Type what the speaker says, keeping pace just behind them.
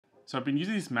So I've been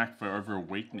using this Mac for over a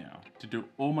week now to do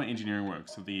all my engineering work,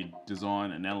 so the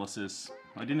design, analysis.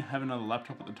 I didn't have another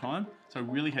laptop at the time, so I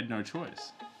really had no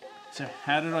choice. So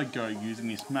how did I go using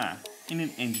this Mac in an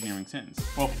engineering sense?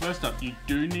 Well, first up, you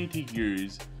do need to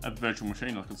use a virtual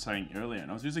machine like I was saying earlier,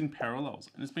 and I was using Parallels,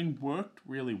 and it's been worked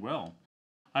really well.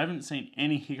 I haven't seen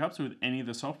any hiccups with any of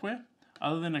the software,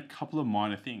 other than a couple of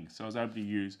minor things. So I was able to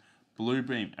use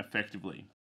Bluebeam effectively.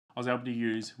 I was able to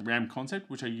use RAM Concept,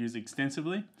 which I use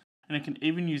extensively, and I can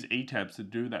even use ETABS to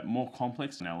do that more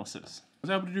complex analysis. I was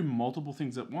able to do multiple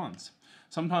things at once.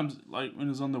 Sometimes, like when it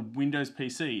was on the Windows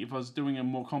PC, if I was doing a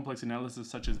more complex analysis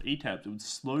such as ETABS, it would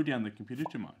slow down the computer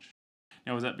too much.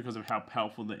 Now, was that because of how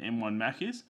powerful the M1 Mac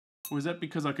is? Or was that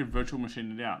because I could virtual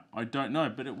machine it out? I don't know,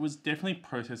 but it was definitely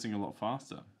processing a lot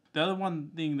faster. The other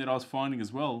one thing that I was finding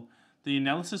as well, the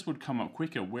analysis would come up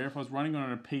quicker, where if I was running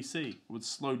on a PC, it would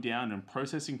slow down in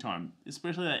processing time,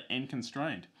 especially that end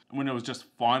constraint. When I was just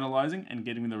finalizing and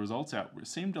getting the results out, it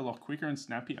seemed a lot quicker and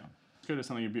snappier. Let's go to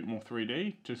something a bit more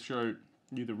 3D to show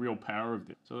you the real power of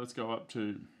this. So let's go up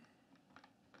to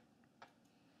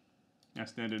our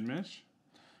standard mesh.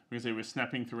 We can see we're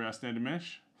snapping through our standard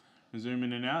mesh. We zoom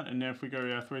in and out, and now if we go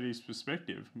to our 3D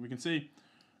perspective, we can see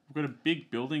we've got a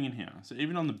big building in here. So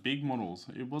even on the big models,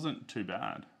 it wasn't too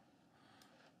bad.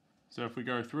 So if we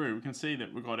go through, we can see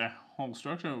that we've got our whole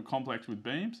structure complex with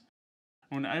beams,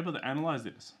 and we're able to analyze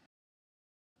this.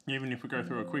 Even if we go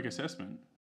through a quick assessment,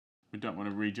 we don't want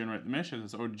to regenerate the mesh as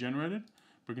it's already generated.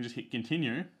 We can just hit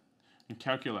continue and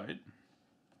calculate.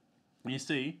 And you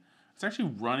see, it's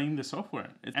actually running the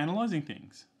software. It's analyzing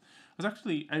things. I was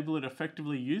actually able to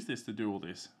effectively use this to do all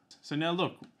this. So now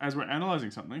look, as we're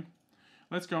analyzing something,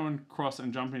 let's go and cross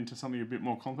and jump into something a bit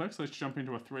more complex. Let's jump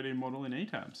into a 3D model in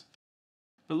ETABS.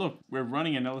 But look, we're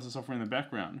running analysis software in the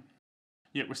background,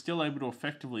 yet we're still able to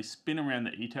effectively spin around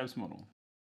the ETABS model.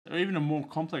 Or even a more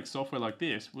complex software like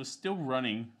this was still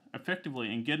running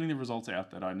effectively and getting the results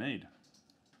out that I need.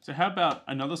 So how about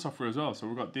another software as well? So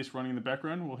we've got this running in the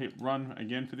background. We'll hit run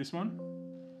again for this one.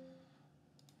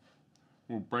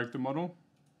 We'll break the model.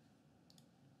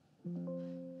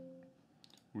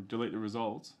 We'll delete the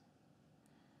results.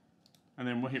 And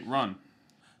then we'll hit run.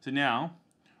 So now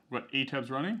we've got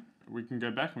ETABS running. We can go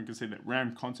back and we can see that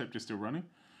RAM Concept is still running.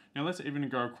 Now let's even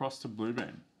go across to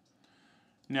Bluebeam.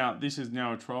 Now this is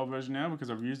now a trial version now because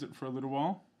I've used it for a little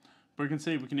while. But we can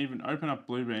see we can even open up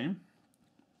Bluebeam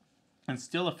and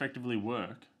still effectively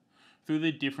work through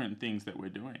the different things that we're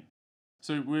doing.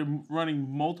 So we're running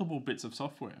multiple bits of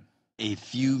software. A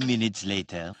few minutes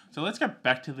later. So let's go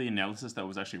back to the analysis that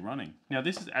was actually running. Now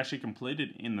this is actually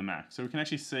completed in the Mac. So we can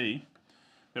actually see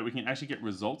that we can actually get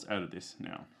results out of this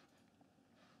now.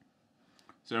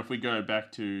 So if we go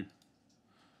back to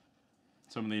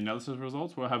some of the analysis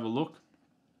results, we'll have a look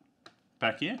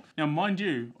back here. Now mind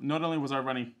you, not only was I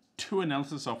running two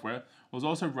analysis software, I was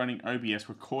also running OBS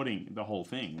recording the whole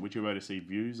thing, which you're able to see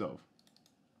views of.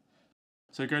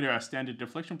 So go to our standard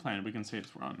deflection plan and we can see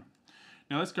it's run.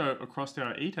 Now let's go across to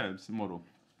our ETABS model.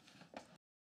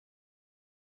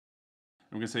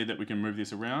 And we can see that we can move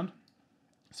this around.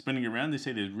 Spinning around, you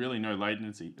see there's really no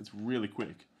latency. It's really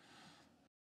quick.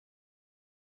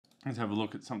 Let's have a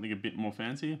look at something a bit more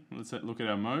fancy. Let's look at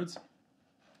our modes.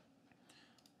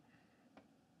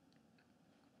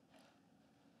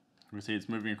 We see it's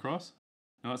moving across.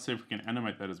 Now let's see if we can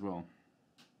animate that as well.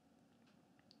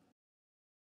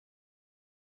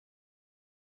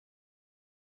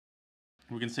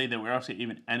 We can see that we're actually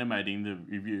even animating the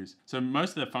reviews. So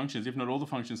most of the functions, if not all the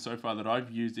functions so far that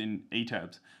I've used in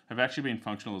ETABS, have actually been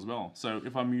functional as well. So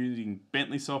if I'm using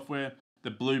Bentley software,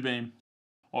 the Bluebeam,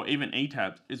 or even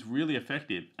ETABS, it's really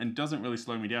effective and doesn't really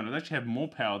slow me down. It actually have more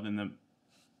power than the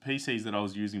PCs that I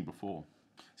was using before.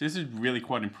 So this is really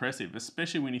quite impressive,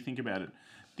 especially when you think about it.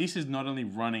 This is not only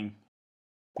running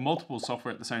multiple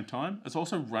software at the same time, it's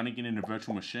also running it in a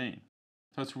virtual machine.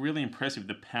 So it's really impressive,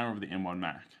 the power of the M1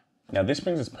 Mac. Now this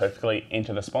brings us perfectly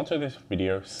into the sponsor of this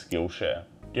video, Skillshare.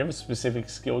 Do you have a specific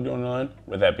skill you want to learn?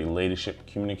 Whether that be leadership,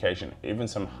 communication, even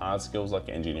some hard skills like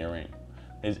engineering.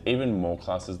 There's even more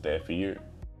classes there for you.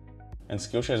 And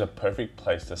Skillshare is a perfect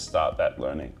place to start that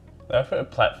learning. They offer a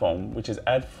platform which is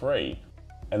ad-free,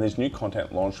 and there's new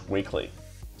content launched weekly,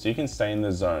 so you can stay in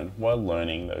the zone while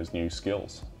learning those new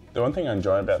skills. The one thing I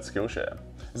enjoy about Skillshare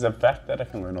is the fact that I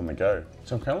can learn on the go.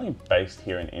 So I'm currently based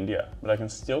here in India, but I can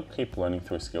still keep learning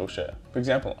through Skillshare. For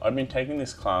example, I've been taking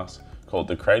this class called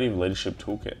the Creative Leadership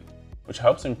Toolkit, which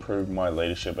helps improve my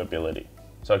leadership ability.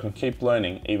 So I can keep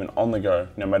learning even on the go,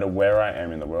 no matter where I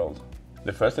am in the world.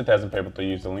 The first 1,000 people to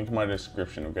use the link in my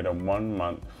description will get a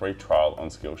 1-month free trial on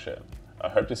Skillshare. I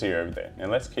hope to see you over there,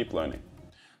 and let's keep learning.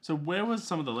 So where was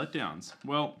some of the letdowns?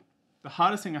 Well, The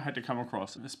hardest thing I had to come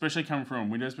across, especially coming from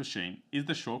a Windows machine, is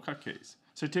the shortcut keys.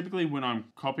 So typically when I'm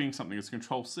copying something, it's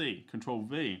Control C, Control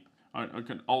V. I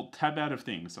can Alt Tab out of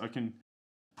things. I can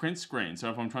print screen. So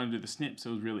if I'm trying to do the snips, it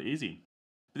was really easy.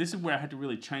 But this is where I had to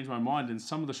really change my mind, and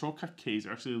some of the shortcut keys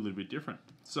are actually a little bit different.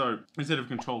 So instead of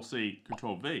Control C,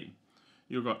 Control V,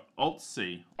 you've got Alt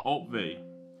C, Alt V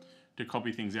to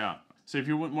copy things out. So if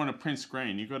you wouldn't want to print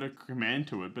screen, you've got a command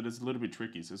to it, but it's a little bit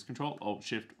tricky. So it's Control Alt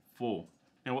Shift 4.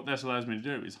 Now what this allows me to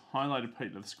do is highlight a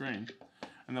piece of the screen,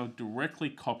 and they'll directly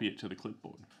copy it to the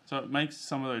clipboard. So it makes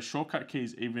some of those shortcut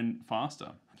keys even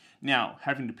faster. Now,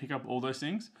 having to pick up all those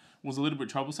things was a little bit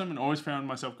troublesome, and always found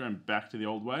myself going back to the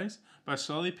old ways, but I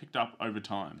slowly picked up over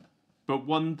time. But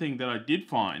one thing that I did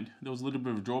find, there was a little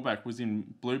bit of a drawback, was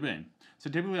in Bluebeam.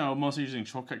 So typically I'm also using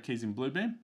shortcut keys in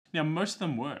Bluebeam. Now most of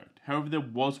them worked, however there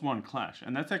was one clash,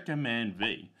 and that's that Command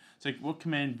V. So what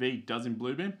Command V does in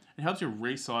Bluebeam, it helps you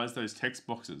resize those text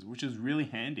boxes, which is really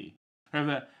handy.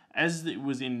 However, as it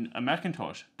was in a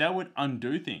Macintosh, that would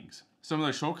undo things. Some of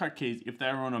those shortcut keys, if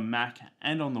they're on a Mac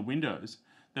and on the Windows,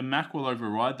 the Mac will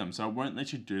override them, so it won't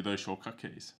let you do those shortcut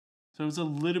keys. So it was a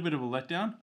little bit of a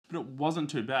letdown, but it wasn't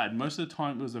too bad. Most of the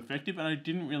time it was effective, and I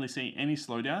didn't really see any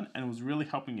slowdown, and it was really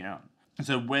helping out.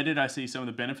 So where did I see some of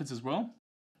the benefits as well?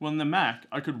 Well, in the Mac,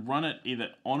 I could run it either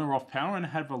on or off power and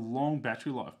have a long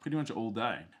battery life, pretty much all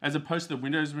day. As opposed to the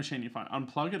Windows machine, if I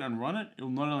unplug it and run it, it will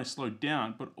not only slow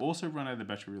down, but also run out of the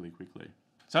battery really quickly.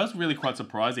 So that was really quite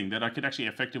surprising that I could actually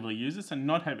effectively use this and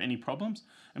not have any problems,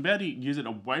 and be able to use it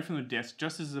away from the desk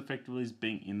just as effectively as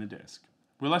being in the desk.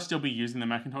 Will I still be using the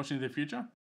Macintosh in the future?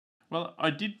 Well, I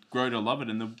did grow to love it,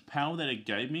 and the power that it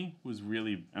gave me was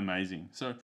really amazing.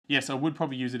 So yes, I would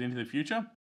probably use it into the future.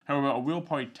 However, I will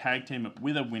probably tag team it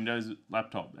with a Windows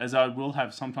laptop, as I will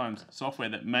have sometimes software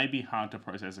that may be hard to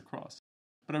process across.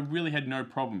 But I really had no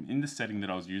problem in the setting that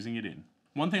I was using it in.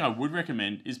 One thing I would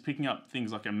recommend is picking up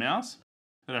things like a mouse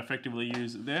that I effectively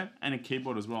use there, and a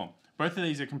keyboard as well. Both of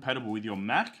these are compatible with your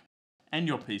Mac and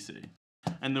your PC.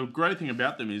 And the great thing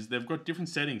about them is they've got different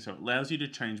settings, so it allows you to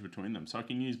change between them. So I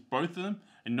can use both of them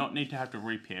and not need to have to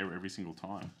repair every single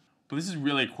time. But this is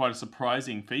really quite a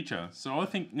surprising feature. So I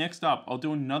think next up, I'll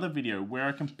do another video where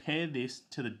I compare this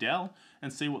to the Dell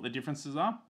and see what the differences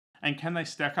are. And can they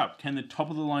stack up? Can the top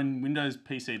of the line Windows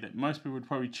PC that most people would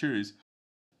probably choose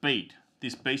beat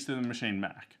this beast of the machine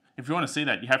Mac? If you want to see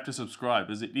that, you have to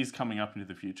subscribe, as it is coming up into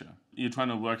the future. You're trying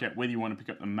to work out whether you want to pick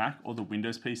up the Mac or the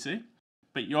Windows PC,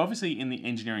 but you're obviously in the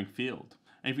engineering field.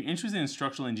 And if you're interested in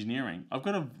structural engineering, I've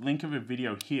got a link of a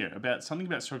video here about something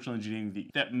about structural engineering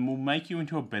that will make you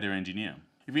into a better engineer.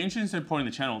 If you're interested in supporting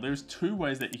the channel, there's two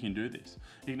ways that you can do this.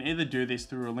 You can either do this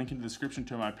through a link in the description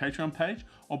to my Patreon page,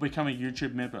 or become a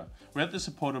YouTube member. Without the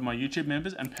support of my YouTube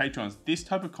members and patrons, this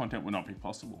type of content would not be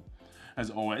possible. As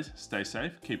always, stay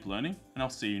safe, keep learning, and I'll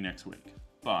see you next week.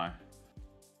 Bye.